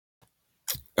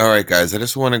All right, guys, I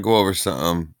just want to go over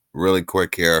something really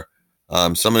quick here.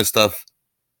 Some of the stuff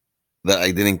that I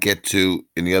didn't get to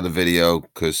in the other video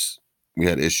because we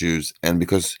had issues and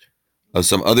because of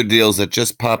some other deals that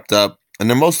just popped up, and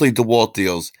they're mostly DeWalt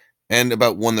deals and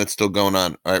about one that's still going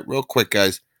on. All right, real quick,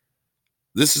 guys.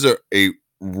 This is a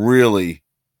really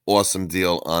awesome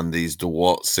deal on these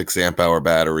DeWalt 6 amp hour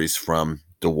batteries from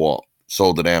DeWalt,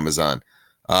 sold at Amazon.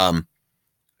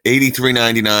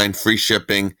 83.99 free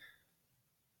shipping.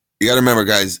 You got to remember,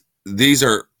 guys, these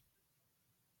are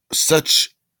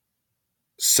such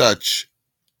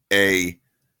a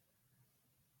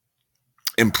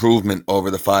improvement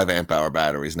over the 5 amp hour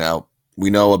batteries. Now,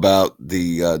 we know about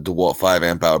the DeWalt 5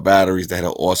 amp hour batteries. They had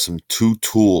an awesome two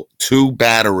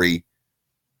battery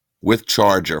with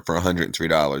charger for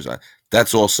 $103.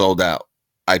 That's all sold out.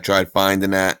 I tried finding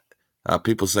that.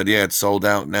 People said, yeah, it's sold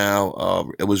out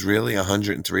now. It was really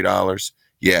 $103.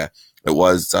 Yeah, it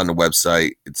was. It's on the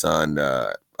website. It's on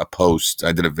a post.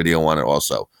 I did a video on it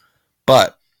also.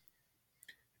 But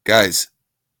guys,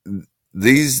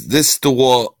 this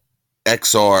DeWalt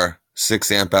XR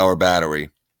 6 amp hour battery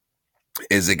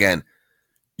is, again,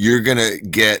 you're gonna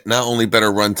get not only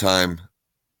better runtime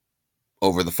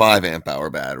over the 5 amp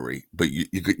hour battery, but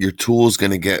your tool's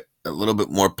gonna get a little bit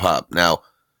more pop. Now,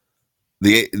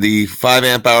 the 5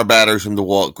 amp hour batteries from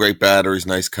DeWalt, great batteries,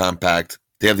 nice compact.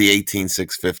 They have the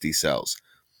 18650 cells.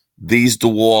 These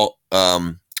DeWalt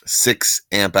 6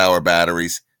 amp hour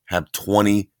batteries have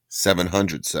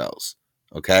 2700 cells.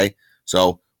 Okay,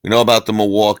 so we know about the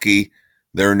Milwaukee,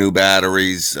 their new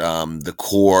batteries. The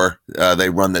Core, they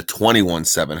run the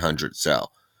 21700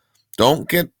 cell. Don't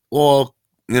get all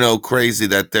crazy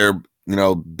that they're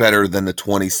better than the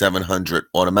 2700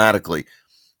 automatically.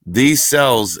 These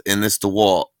cells in this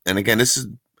DeWalt, and again, this is,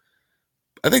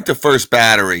 I think, the first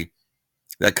battery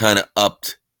that kind of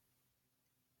upped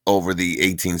over the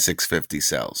 18650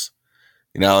 cells.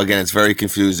 Again, it's very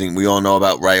confusing. We all know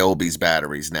about Ryobi's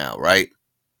batteries now, right?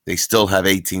 They still have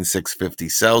 18650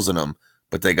 cells in them,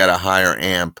 but they got a higher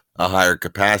a higher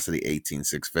capacity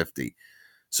 18650.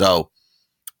 So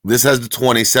this has the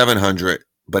 2700,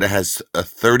 but it has a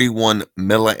 31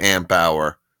 milliamp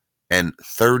hour and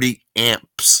 30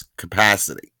 amps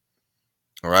capacity.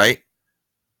 All right.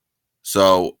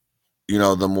 So,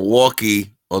 the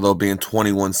Milwaukee, although being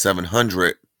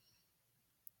 21700,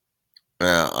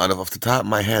 off the top of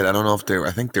my head, I don't know if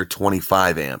I think they're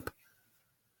 25 amp,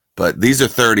 but these are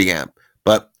 30 amp,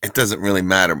 but it doesn't really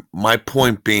matter. My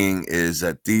point being is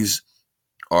that these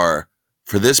are,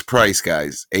 for this price,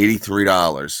 guys,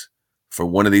 $83 for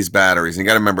one of these batteries. And you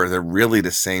got to remember, they're really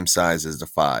the same size as the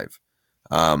 5.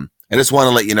 I just want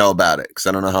to let you know about it because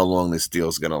I don't know how long this deal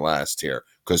is going to last here,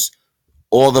 because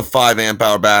all the 5 amp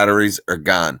hour batteries are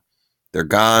gone. They're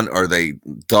gone, or they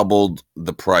doubled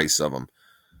the price of them.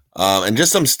 And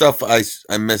just some stuff I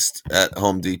missed at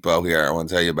Home Depot here I want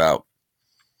to tell you about.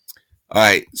 All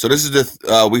right, so this is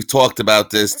we've talked about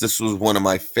this. This was one of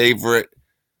my favorite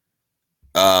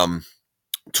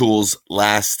tools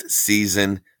last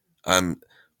season.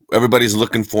 Everybody's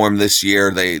looking for them this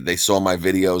year. They saw my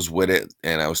videos with it,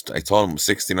 and I told them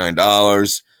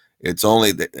 $69.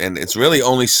 It's really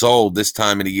only sold this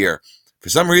time of the year. For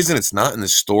some reason, it's not in the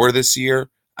store this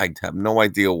year. I have no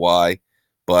idea why,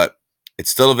 but it's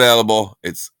still available.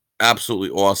 It's absolutely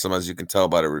awesome, as you can tell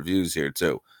by the reviews here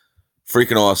too.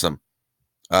 Freaking awesome.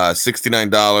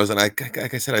 $69, and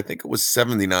like I said, I think it was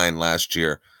 $79 last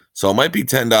year, so it might be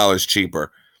 $10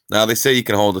 cheaper. Now they say you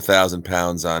can hold 1,000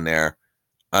 pounds on there.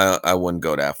 I wouldn't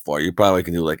go that far. You probably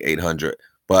can do like 800,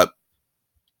 but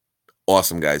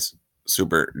awesome, guys.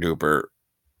 Super duper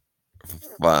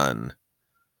fun.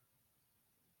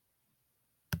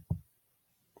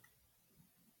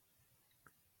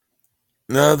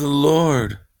 Now the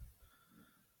Lord.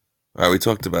 All right, we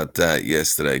talked about that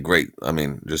yesterday. Great. I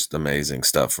mean, just amazing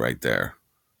stuff right there.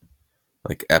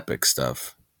 Like epic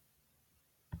stuff.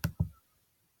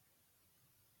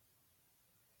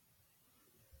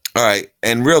 All right,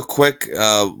 and real quick,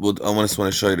 I just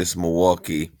want to show you this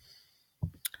Milwaukee.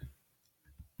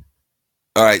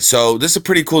 All right, so this is a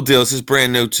pretty cool deal. This is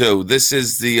brand new too. This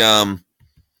is the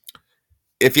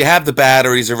if you have the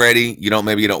batteries already,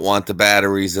 maybe you don't want the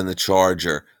batteries and the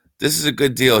charger. This is a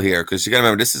good deal here because you got to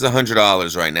remember, this is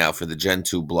 $100 right now for the Gen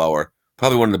 2 blower.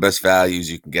 Probably one of the best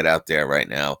values you can get out there right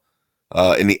now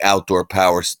in the outdoor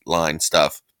power line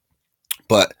stuff.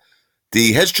 But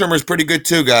the hedge trimmer is pretty good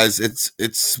too, guys.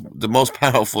 It's the most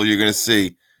powerful you're going to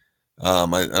see.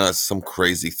 Some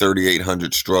crazy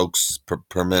 3,800 strokes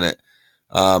per minute.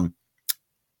 And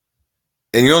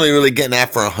you're only really getting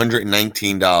that for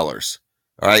 $119.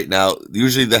 All right, now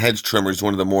usually the hedge trimmer is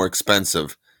one of the more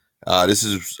expensive. This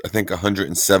is, I think,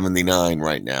 179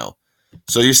 right now.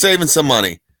 So you're saving some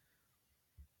money.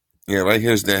 Yeah, right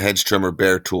here's the hedge trimmer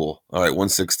bare tool. All right,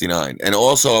 169. And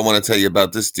also, I want to tell you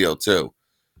about this deal too.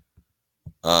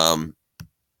 Um,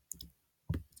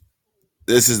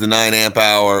 this is the 9 amp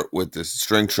hour with the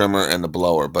string trimmer and the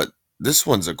blower, but this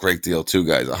one's a great deal too,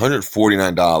 guys.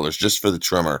 $149 just for the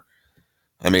trimmer.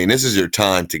 I mean, this is your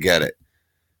time to get it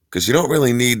because you don't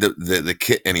really need the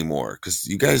kit anymore because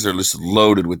you guys are just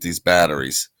loaded with these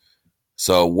batteries.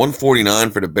 So 149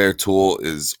 for the bare tool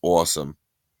is awesome.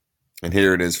 And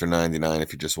here it is for 99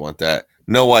 if you just want that.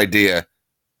 No idea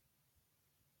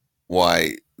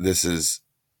why this is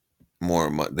more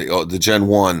money. The Gen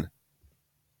 1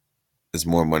 is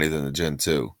more money than the Gen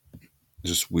 2.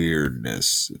 Just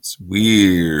weirdness. It's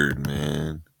weird,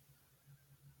 man.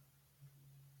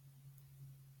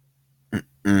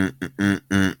 I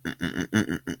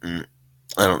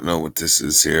don't know what this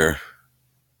is here.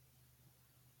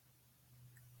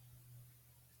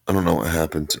 I don't know what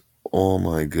happened to all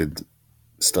my good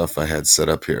stuff I had set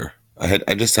up here.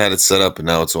 I just had it set up and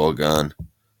now it's all gone.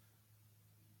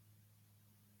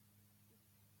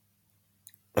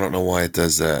 I don't know why it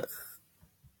does that.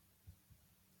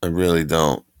 I really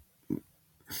don't.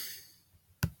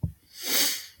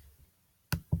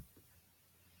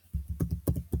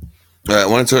 All right, I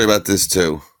want to tell you about this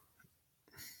too.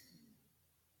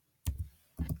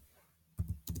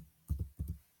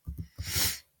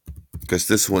 Because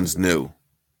this one's new.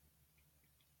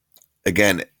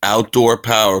 Again, outdoor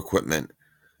power equipment.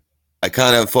 I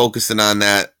kind of focusing on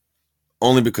that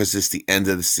only because it's the end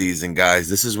of the season, guys.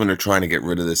 This is when they're trying to get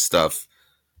rid of this stuff.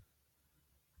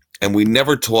 And we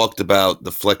never talked about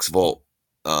the FlexVolt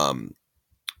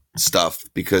stuff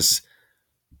because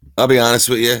I'll be honest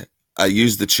with you, I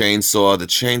used the chainsaw. The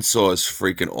chainsaw is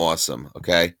freaking awesome,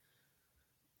 okay?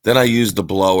 Then I used the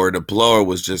blower. The blower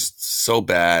was just so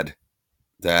bad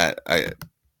that I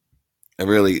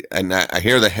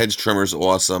hear the hedge trimmer's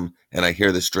awesome, and I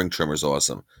hear the string trimmer's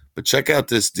awesome. But check out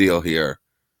this deal here.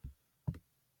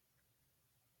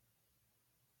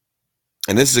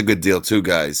 And this is a good deal too,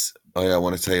 guys. Oh yeah, I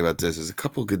want to tell you about this. There's a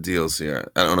couple good deals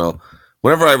here. I don't know.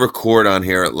 Whenever I record on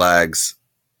here, it lags.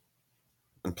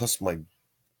 And plus hold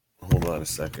on a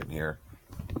second here.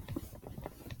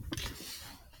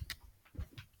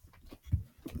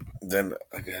 Then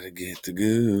I gotta get the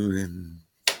good.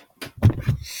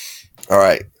 All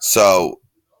right, so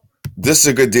this is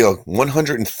a good deal.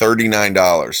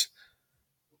 $139.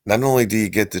 Not only do you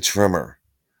get the trimmer,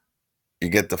 you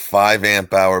get the 5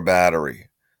 amp hour battery.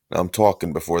 Now I'm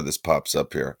talking before this pops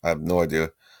up here. I have no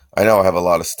idea. I know I have a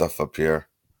lot of stuff up here.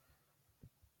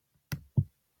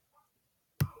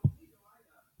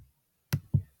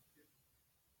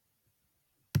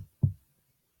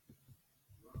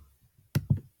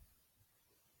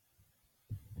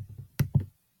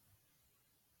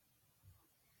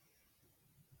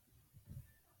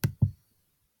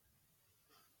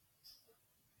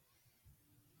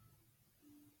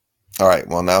 All right,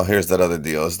 well now here's that other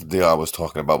deal. This is the deal I was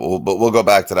talking about, but we'll go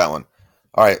back to that one.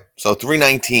 All right, so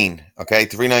 $319, okay?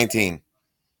 $319.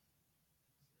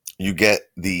 You get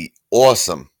the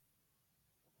awesome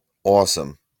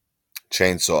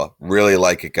chainsaw. Really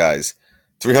like it, guys.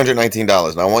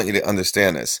 $319. Now I want you to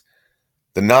understand this.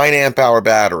 The 9 amp hour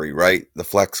battery, right? The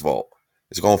FlexVolt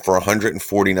is going for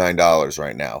 $149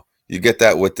 right now. You get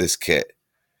that with this kit.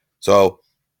 So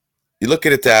you look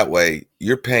at it that way,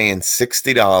 you're paying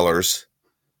 $60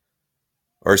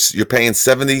 or you're paying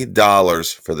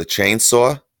 $70 for the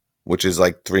chainsaw, which is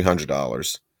like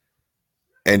 $300,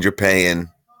 and you're paying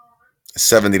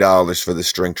 $70 for the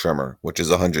string trimmer, which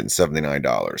is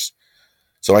 $179.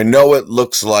 So I know it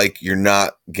looks like you're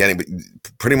not getting, but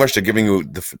pretty much they're giving you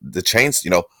the chains,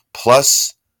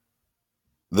 plus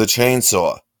the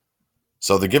chainsaw.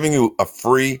 So they're giving you a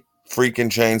free freaking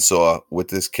chainsaw with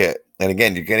this kit. And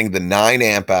again, you're getting the 9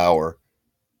 amp hour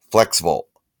FlexVolt.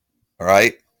 All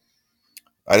right.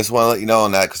 I just want to let you know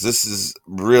on that because this is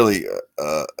really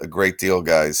a great deal,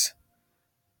 guys.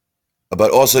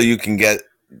 But also you can get,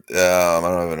 I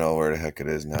don't even know where the heck it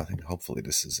is now. I think hopefully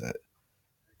this is it.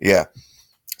 Yeah.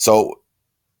 So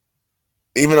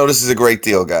even though this is a great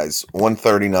deal, guys,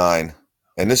 $139,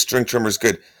 and this string trimmer is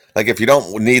good. Like if you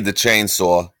don't need the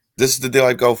chainsaw, this is the deal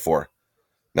I'd go for.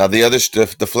 Now the other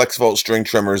stuff, the FlexVolt string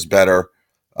trimmer is better.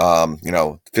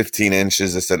 15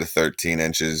 inches instead of 13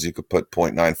 inches. You could put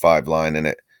 0.95 line in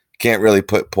it. Can't really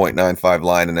put 0.95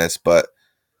 line in this, but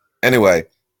anyway,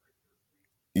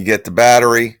 you get the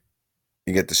battery,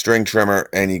 you get the string trimmer,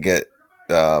 and you get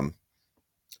trimmer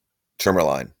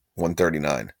line,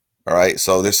 $139. All right,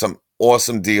 so there's some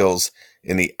awesome deals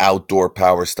in the outdoor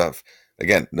power stuff.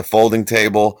 again, the folding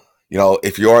table,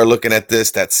 if you are looking at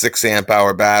this, that 6 amp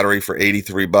hour battery for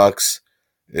 $83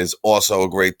 is also a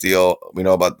great deal. We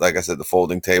know about, like I said, the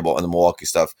folding table and the Milwaukee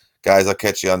stuff. Guys, I'll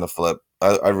catch you on the flip.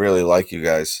 I really like you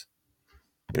guys.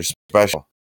 You're special.